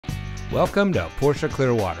Welcome to Porsche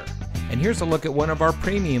Clearwater, and here's a look at one of our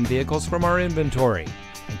premium vehicles from our inventory.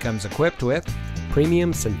 It comes equipped with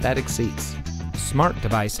premium synthetic seats, smart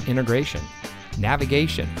device integration,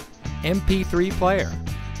 navigation, MP3 player,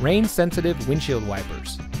 rain-sensitive windshield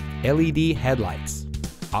wipers, LED headlights,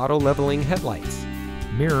 auto-leveling headlights,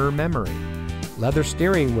 mirror memory, leather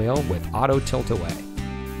steering wheel with auto tilt-away,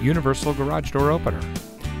 universal garage door opener,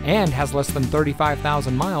 and has less than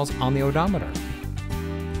 35,000 miles on the odometer.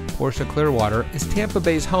 Porsche Clearwater is Tampa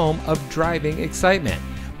Bay's home of driving excitement,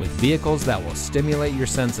 with vehicles that will stimulate your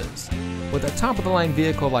senses. With a top-of-the-line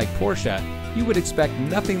vehicle like Porsche, you would expect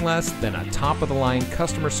nothing less than a top-of-the-line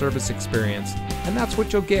customer service experience, and that's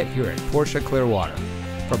what you'll get here at Porsche Clearwater.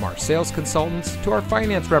 From our sales consultants to our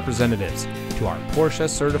finance representatives to our Porsche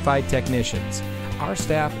certified technicians, our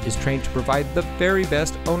staff is trained to provide the very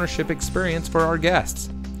best ownership experience for our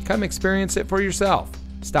guests. Come experience it for yourself.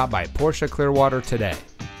 Stop by Porsche Clearwater today.